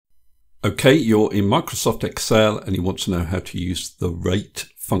Okay, you're in Microsoft Excel and you want to know how to use the rate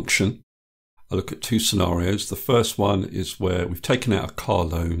function. I look at two scenarios. The first one is where we've taken out a car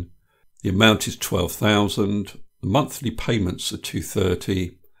loan. The amount is 12,000. The monthly payments are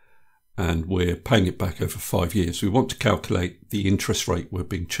 230 and we're paying it back over 5 years. We want to calculate the interest rate we're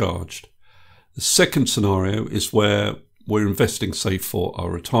being charged. The second scenario is where we're investing, say, for our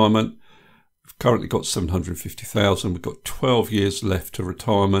retirement. We've currently got 750,000. We've got 12 years left to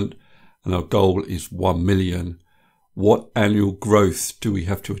retirement and our goal is 1 million. What annual growth do we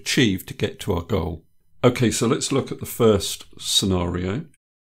have to achieve to get to our goal? Okay, so let's look at the first scenario.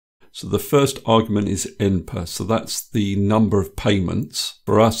 So the first argument is NPER. So that's the number of payments.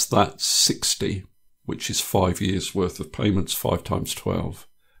 For us, that's 60, which is 5 years worth of payments, 5 times 12,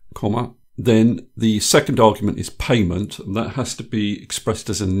 comma. Then the second argument is payment, and that has to be expressed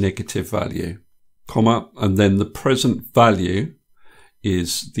as a negative value, comma. And then the present value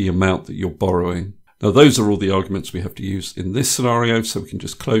is the amount that you're borrowing. Now, those are all the arguments we have to use in this scenario, so we can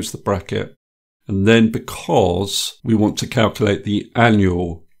just close the bracket. And then because we want to calculate the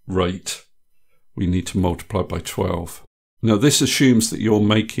annual rate, we need to multiply by 12. Now, this assumes that you're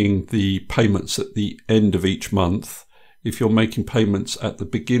making the payments at the end of each month. If you're making payments at the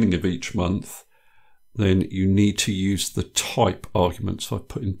beginning of each month, then you need to use the type argument. So I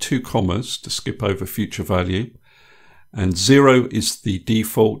put in 2 commas to skip over future value. And 0 is the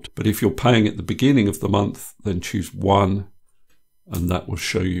default, but if you're paying at the beginning of the month, then choose 1, and that will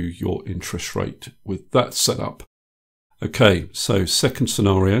show you your interest rate with that set up. Okay, so second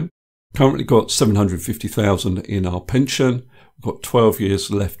scenario. Currently got 750,000 in our pension. We've got 12 years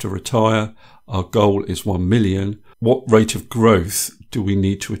left to retire. Our goal is 1 million. What rate of growth do we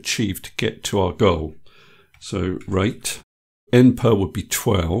need to achieve to get to our goal? So rate, NPER would be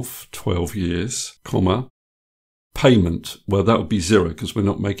 12 years, comma. Payment, well, that would be 0 because we're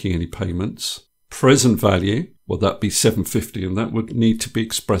not making any payments. Present value, well, that'd be 750 and that would need to be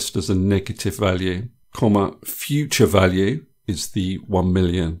expressed as a negative value, comma. Future value is the 1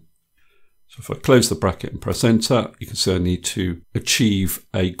 million. So if I close the bracket and press enter, you can see I need to achieve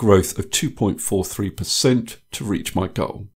a growth of 2.43% to reach my goal.